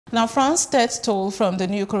Now, France's death toll from the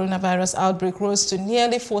new coronavirus outbreak rose to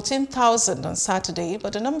nearly 14,000 on Saturday,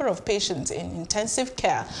 but the number of patients in intensive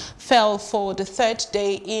care fell for the third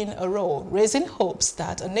day in a row, raising hopes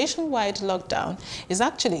that a nationwide lockdown is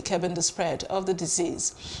actually curbing the spread of the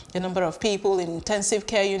disease. The number of people in intensive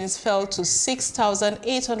care units fell to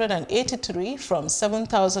 6,883 from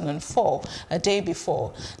 7,004 a day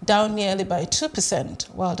before, down nearly by 2%,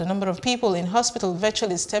 while the number of people in hospital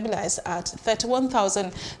virtually stabilized at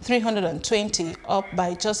 31,320, up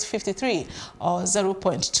by just 53 or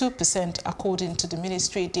 0.2% according to the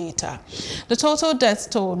ministry data. The total death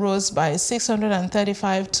toll rose by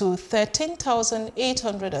 635 to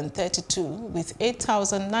 13,832, with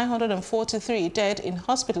 8,943 dead in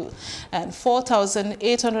hospital and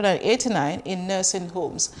 4,889 in nursing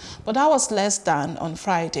homes. But that was less than on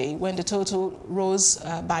Friday, when the total rose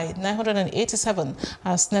by 987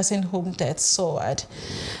 as nursing home deaths soared.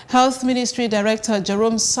 Health Ministry Director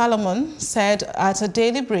Jerome Solomon said at a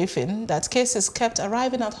daily briefing that cases kept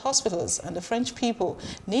arriving at hospitals and the French people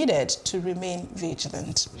needed to remain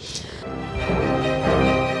vigilant.